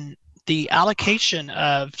and the allocation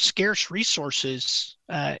of scarce resources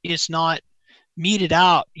is not meted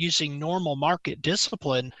out using normal market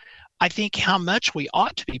discipline, I think how much we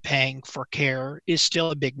ought to be paying for care is still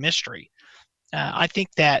a big mystery. I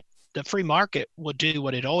think that the free market will do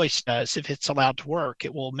what it always does if it's allowed to work.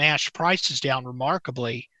 It will mash prices down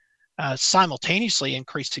remarkably, simultaneously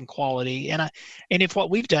increasing quality. And if what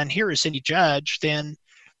we've done here is any judge, then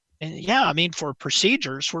for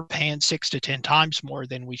procedures we're paying 6 to 10 times more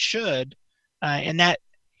than we should, and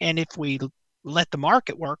if we let the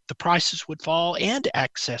market work, the prices would fall and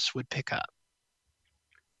access would pick up.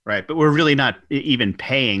 Right, but we're really not even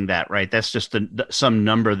paying that, right? That's just some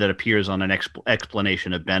number that appears on an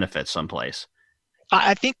explanation of benefits someplace.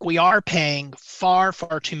 I think we are paying far,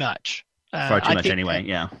 far too much. Far too much anyway,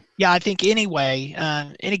 yeah. Yeah, I think anyway.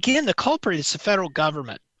 And again, the culprit is the federal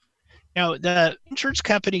government. The insurance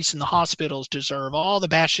companies and the hospitals deserve all the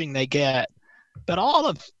bashing they get, but all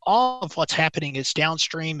of what's happening is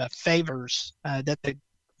downstream of favors that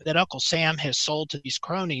Uncle Sam has sold to these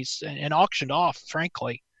cronies and auctioned off,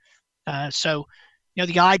 frankly. So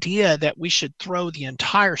the idea that we should throw the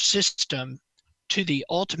entire system to the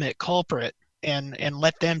ultimate culprit and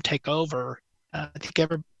let them take over, I think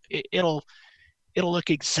it'll look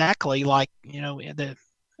exactly like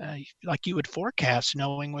like you would forecast,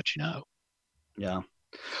 knowing what you know. Yeah.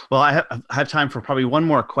 Well, I have time for probably one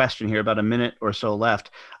more question here, about a minute or so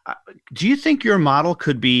left. Do you think your model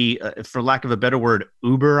could be, for lack of a better word,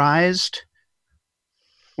 Uberized,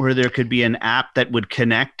 where there could be an app that would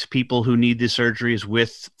connect people who need these surgeries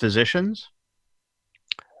with physicians?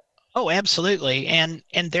 Oh, absolutely. And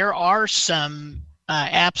there are some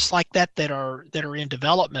apps like that are in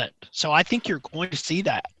development. So I think you're going to see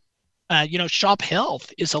that. Shop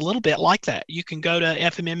Health is a little bit like that. You can go to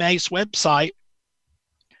FMMA's website,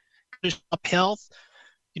 Shop Health,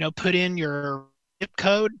 put in your zip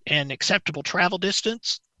code and acceptable travel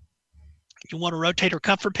distance. If you want a rotator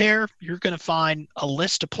cuff repair, you're going to find a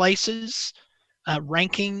list of places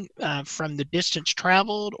ranking from the distance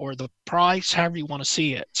traveled or the price, however you want to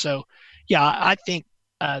see it. So, yeah, I think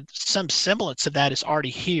some semblance of that is already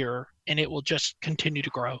here, and it will just continue to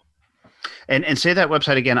grow. And say that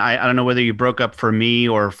website again. I don't know whether you broke up for me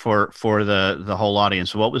or for the whole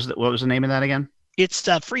audience. What was the name of that again? It's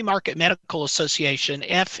the Free Market Medical Association,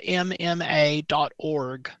 FMMA.org.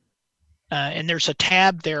 And there's a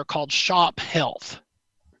tab there called Shop Health.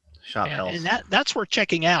 Shop Health. And that's worth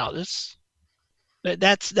checking out.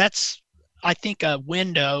 That's I think a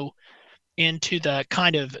window into the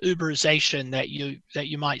kind of Uberization that you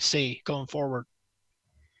might see going forward.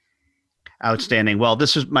 Outstanding. Well,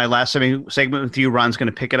 this is my last segment with you. Ron's going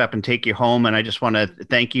to pick it up and take you home. And I just want to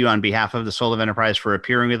thank you on behalf of the Soul of Enterprise for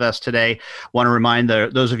appearing with us today. Want to remind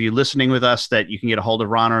those of you listening with us that you can get a hold of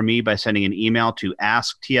Ron or me by sending an email to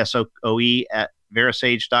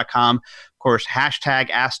asktsoe@verasage.com. Of course, hashtag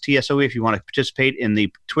AskTSOE if you want to participate in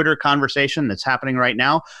the Twitter conversation that's happening right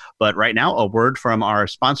now. But right now, a word from our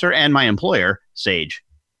sponsor and my employer, Sage.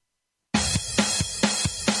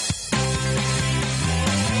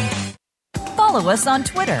 Follow us on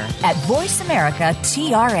Twitter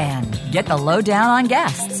 @VoiceAmericaTRN. Get the lowdown on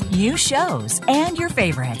guests, new shows, and your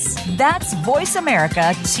favorites. That's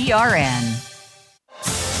VoiceAmericaTRN.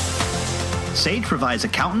 Sage provides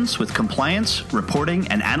accountants with compliance, reporting,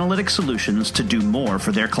 and analytic solutions to do more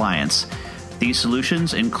for their clients. These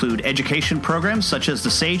solutions include education programs such as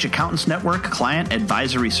the Sage Accountants Network Client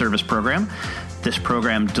Advisory Service Program. This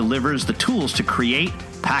program delivers the tools to create,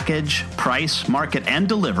 package, price, market, and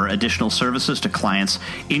deliver additional services to clients,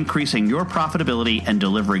 increasing your profitability and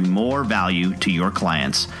delivering more value to your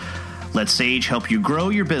clients. Let Sage help you grow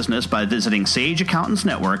your business by visiting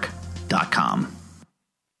sageaccountantsnetwork.com.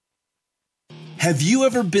 Have you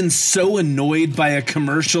ever been so annoyed by a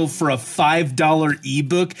commercial for a $5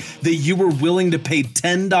 ebook that you were willing to pay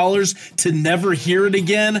 $10 to never hear it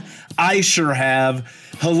again? I sure have.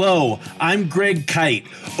 Hello, I'm Greg Kite.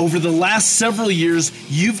 Over the last several years,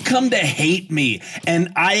 you've come to hate me,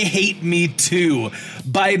 and I hate me too.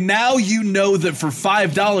 By now, you know that for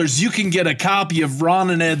 $5, you can get a copy of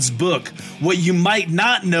Ron and Ed's book. What you might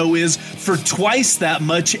not know is for twice that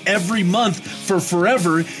much every month for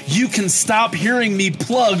forever, you can stop hearing me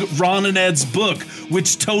plug Ron and Ed's book,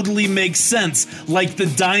 which totally makes sense, like the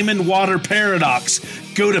Diamond Water Paradox.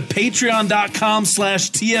 Go to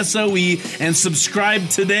patreon.com/TSOE and subscribe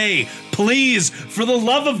today. Please, for the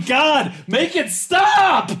love of God, make it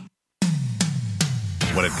stop!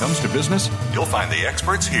 When it comes to business, you'll find the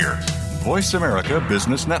experts here. Voice America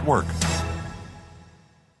Business Network.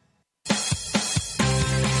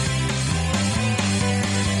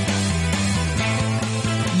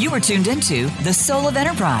 You are tuned into The Soul of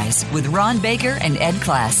Enterprise with Ron Baker and Ed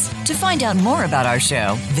Class. To find out more about our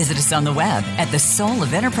show, visit us on the web at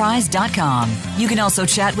thesoulofenterprise.com. You can also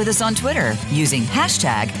chat with us on Twitter using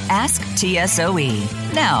hashtag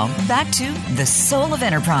AskTSOE. Now, back to The Soul of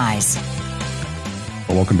Enterprise.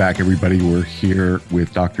 Well, welcome back, everybody. We're here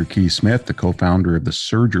with Dr. Keith Smith, the co-founder of the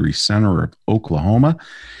Surgery Center of Oklahoma.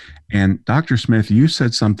 And Dr. Smith, you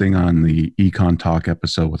said something on the Econ Talk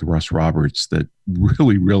episode with Russ Roberts that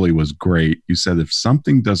really, really was great. You said, if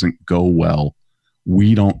something doesn't go well,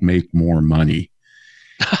 we don't make more money.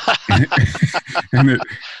 And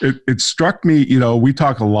it struck me, you know, we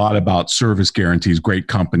talk a lot about service guarantees. Great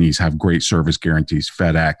companies have great service guarantees.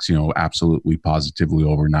 FedEx, you know, absolutely positively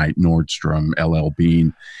overnight, Nordstrom, LL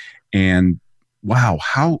Bean. And wow,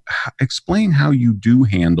 explain how you do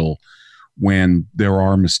handle when there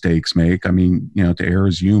are mistakes made. I mean, you know, to err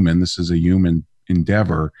is human. This is a human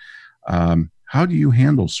endeavor. How do you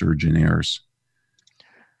handle surgeon errors?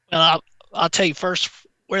 Well, I'll tell you first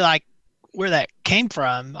where that came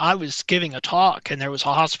from. I was giving a talk, and there was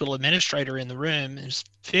a hospital administrator in the room and was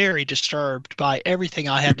very disturbed by everything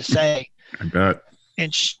I had to say. I bet.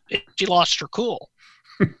 And she lost her cool.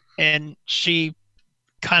 And she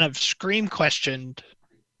kind of questioned,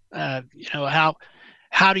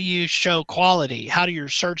 how do you show quality? How do your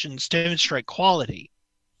surgeons demonstrate quality?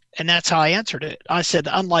 And that's how I answered it. I said,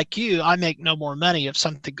 unlike you, I make no more money if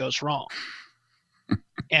something goes wrong.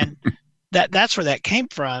 And that's where that came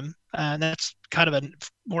from. And that's kind of a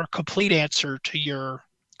more complete answer to your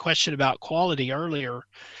question about quality earlier.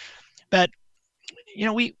 But, you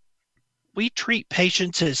know, we treat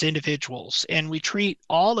patients as individuals, and we treat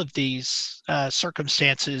all of these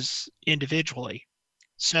circumstances individually.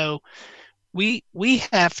 So we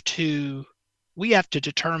have to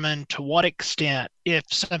determine to what extent, if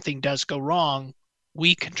something does go wrong,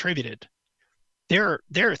 we contributed. There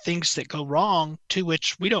are things that go wrong to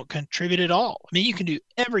which we don't contribute at all. I mean, you can do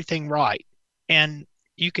everything right, and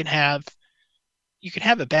you can have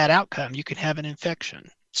a bad outcome. You can have an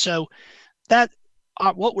infection. So that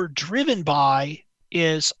what we're driven by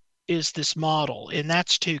is this model, and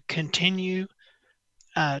that's to continue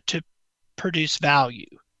to produce value.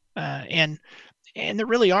 And there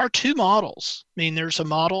really are two models. I mean, there's a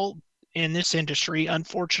model in this industry,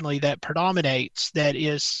 unfortunately, that predominates, that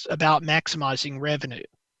is about maximizing revenue.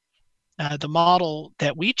 The model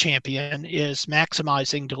that we champion is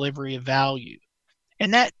maximizing delivery of value.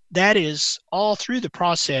 And that is all through the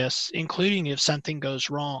process, including if something goes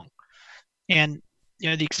wrong. And, you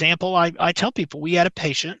know, the example I tell people, we had a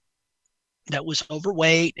patient that was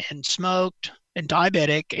overweight and smoked and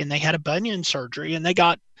diabetic, and they had a bunion surgery, and they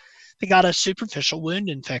got a superficial wound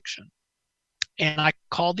infection. And I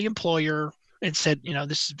called the employer and said, you know,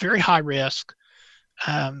 this is very high risk,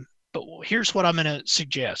 but here's what I'm going to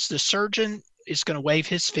suggest. The surgeon is going to waive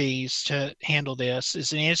his fees to handle this.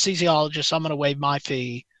 As an anesthesiologist, I'm going to waive my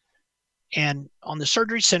fee. And on the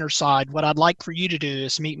surgery center side, what I'd like for you to do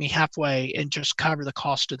is meet me halfway and just cover the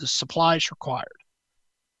cost of the supplies required.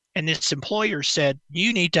 And this employer said,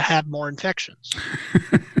 you need to have more infections.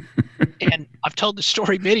 And I've told the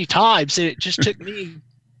story many times, and it took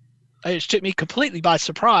me completely by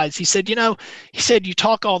surprise. He said, you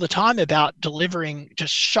talk all the time about delivering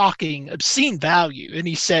just shocking, obscene value. And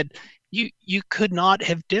he said, you could not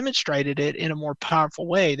have demonstrated it in a more powerful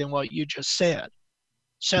way than what you just said.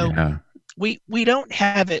 So yeah. We don't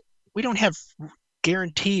have it. We don't have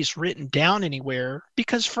guarantees written down anywhere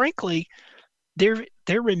because, frankly,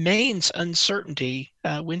 there remains uncertainty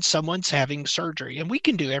when someone's having surgery, and we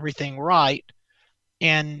can do everything right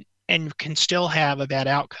and can still have a bad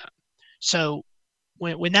outcome. So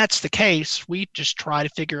when that's the case, we just try to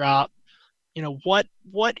figure out, what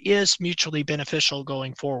is mutually beneficial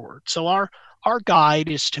going forward. So our guide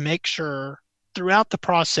is to make sure throughout the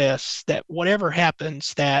process that whatever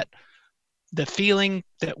happens, that the feeling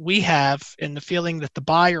that we have and the feeling that the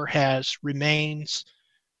buyer has remains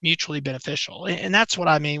mutually beneficial. And that's what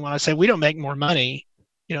I mean when I say we don't make more money.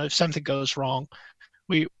 If something goes wrong,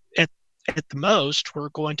 we at the most, we're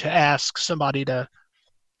going to ask somebody to,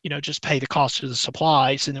 just pay the cost of the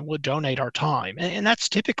supplies, and then we'll donate our time. And that's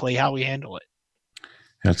typically how we handle it.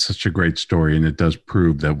 That's such a great story. And it does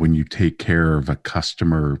prove that when you take care of a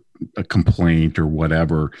customer, a complaint or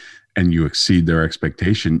whatever, and you exceed their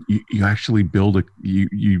expectation, you actually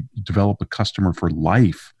you develop a customer for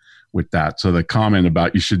life with that. So the comment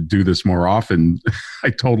about you should do this more often, I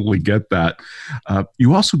totally get that.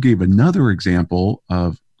 You also gave another example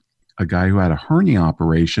of a guy who had a hernia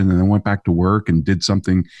operation and then went back to work and did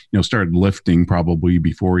something, started lifting probably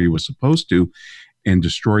before he was supposed to, and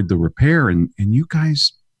destroyed the repair. And you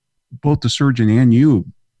guys, both the surgeon and you,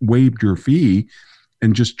 waived your fee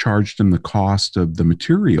and just charged him the cost of the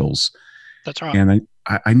materials. That's right. And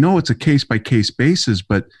I know it's a case-by-case basis,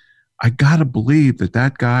 but I got to believe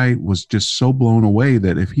that guy was just so blown away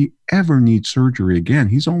that if he ever needs surgery again,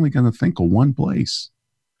 he's only going to think of one place.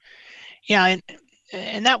 Yeah,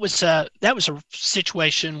 and that was a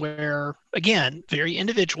situation where, again, very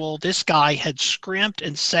individual. This guy had scrimped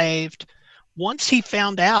and saved. Once he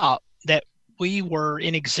found out that we were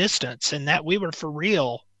in existence and that we were for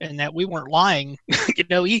real and that we weren't lying,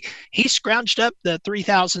 he scrounged up the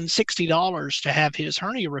 $3,060 to have his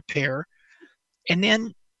hernia repair. And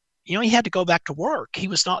then, he had to go back to work. He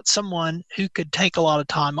was not someone who could take a lot of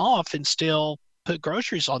time off and still put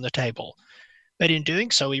groceries on the table. But in doing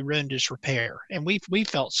so, he ruined his repair. And we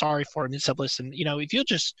felt sorry for him and said, listen, if you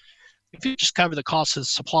just cover the cost of the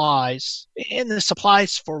supplies, and the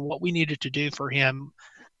supplies for what we needed to do for him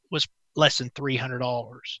was less than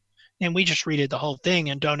 $300. And we just redid the whole thing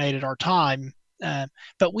and donated our time.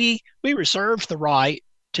 But we reserve the right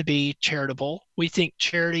to be charitable. We think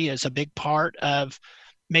charity is a big part of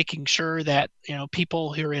making sure that,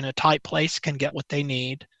 people who are in a tight place can get what they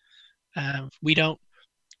need. We don't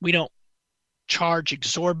charge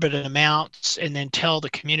exorbitant amounts and then tell the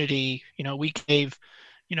community, we gave,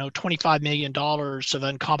 $25 million of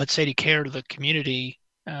uncompensated care to the community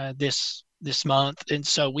this month, and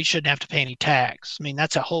so we shouldn't have to pay any tax. I mean,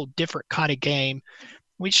 that's a whole different kind of game.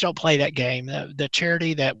 We just don't play that game. The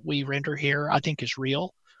charity that we render here, I think, is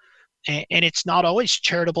real, and it's not always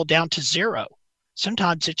charitable down to zero.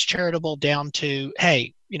 Sometimes it's charitable down to,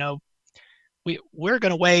 hey, we're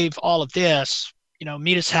going to waive all of this,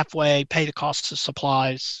 meet us halfway, pay the costs of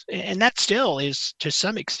supplies. And that still is, to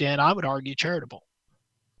some extent, I would argue, charitable.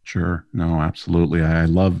 Sure. No, absolutely. I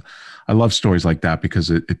love stories like that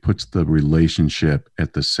because it puts the relationship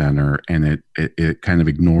at the center, and it kind of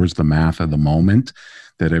ignores the math of the moment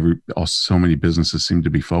that so many businesses seem to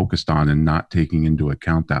be focused on, and not taking into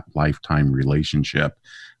account that lifetime relationship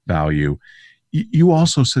value. You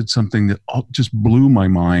also said something that just blew my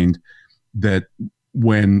mind, that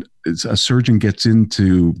when a surgeon gets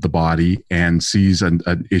into the body and sees an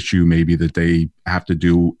issue maybe that they have to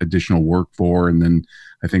do additional work for, and then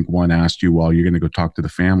I think one asked you, well, you're going to go talk to the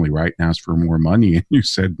family, right, and ask for more money, and you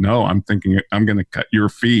said, no, I'm thinking I'm going to cut your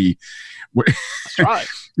fee. That's right.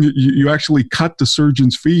 You actually cut the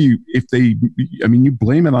surgeon's fee if you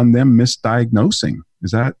blame it on them misdiagnosing.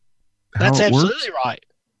 Is that how That's it absolutely works? right.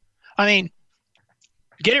 I mean,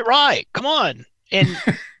 get it right. Come on.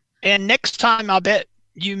 And next time, I bet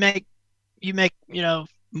you make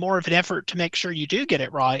more of an effort to make sure you do get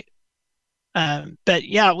it right. But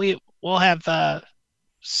yeah, we'll have that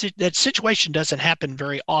situation doesn't happen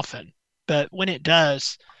very often. But when it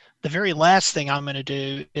does, the very last thing I'm going to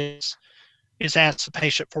do is ask the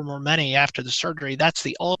patient for more money after the surgery. That's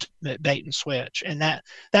the ultimate bait and switch, and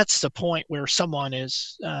that's the point where someone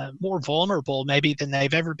is more vulnerable maybe than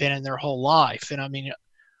they've ever been in their whole life. And I mean,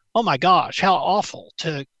 oh my gosh, how awful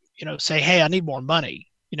to say, hey, I need more money,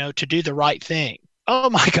 to do the right thing.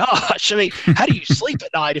 Oh my gosh. I mean, how do you sleep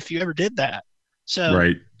at night if you ever did that? So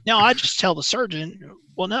right. No, I just tell the surgeon,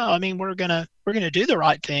 well, no, I mean, we're going to do the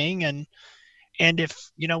right thing. And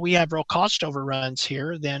if, we have real cost overruns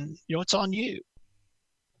here, then, it's on you.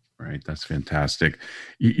 Right. That's fantastic.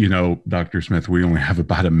 Dr. Smith, we only have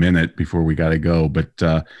about a minute before we got to go, but,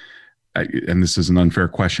 and this is an unfair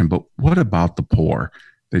question, but what about the poor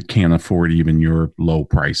that can't afford even your low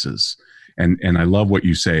prices? And I love what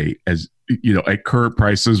you say, as at current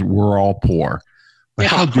prices, we're all poor. But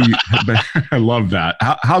how do you, I love that.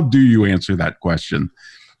 How do you answer that question?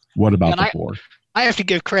 What about the poor? I have to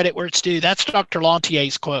give credit where it's due. That's Dr.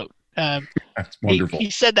 Lantier's quote. That's wonderful. He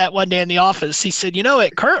said that one day in the office. He said,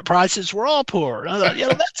 at current prices, we're all poor. And I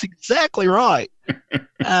thought, that's exactly right.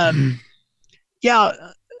 Yeah.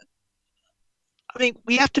 I mean,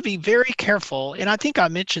 we have to be very careful. And I think I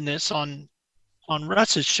mentioned this on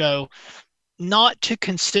Russ's show, not to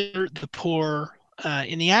consider the poor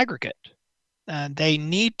in the aggregate. They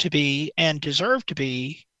need to be and deserve to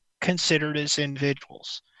be considered as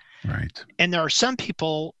individuals. Right. And there are some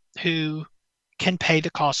people who can pay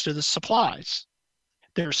the cost of the supplies.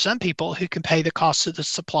 There are some people who can pay the cost of the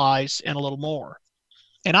supplies and a little more.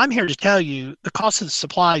 And I'm here to tell you the cost of the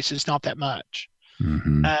supplies is not that much.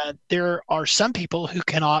 Mm-hmm. There are some people who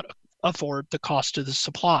cannot afford the cost of the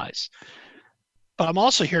supplies. But I'm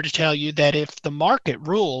also here to tell you that if the market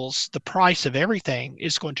rules, the price of everything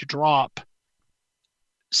is going to drop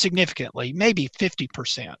significantly, maybe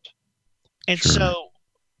 50%. And Sure. so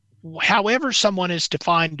however someone is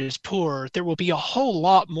defined as poor, there will be a whole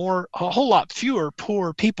lot fewer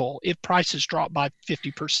poor people if prices drop by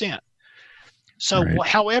 50%. So Right.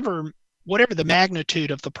 whatever the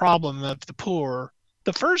magnitude of the problem of the poor,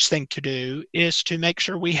 the first thing to do is to make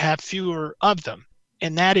sure we have fewer of them.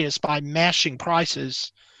 And that is by mashing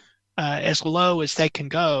prices as low as they can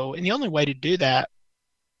go. And the only way to do that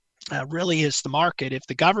really is the market. If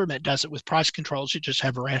the government does it with price controls, you just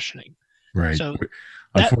have rationing. Right. So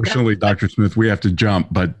unfortunately, Dr. Smith, we have to jump,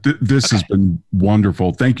 but this has been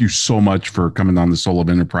wonderful. Thank you so much for coming on the Soul of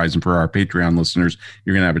Enterprise. And for our Patreon listeners,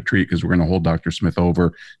 you're going to have a treat because we're going to hold Dr. Smith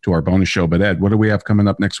over to our bonus show. But Ed, what do we have coming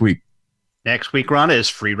up next week? Next week, Ron, is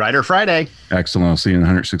Free Rider Friday. Excellent. I'll see you in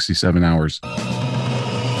 167 hours.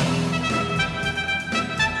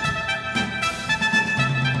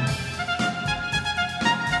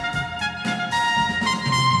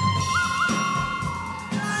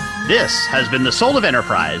 This has been the Soul of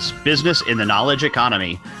Enterprise, Business in the Knowledge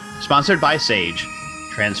Economy, sponsored by Sage,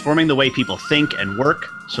 transforming the way people think and work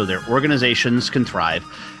so their organizations can thrive.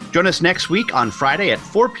 Join us next week on Friday at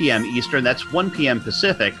 4 p.m. Eastern. That's 1 p.m.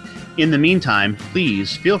 Pacific. In the meantime,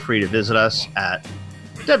 please feel free to visit us at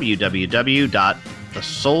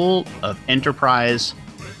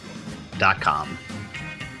www.thesoulofenterprise.com.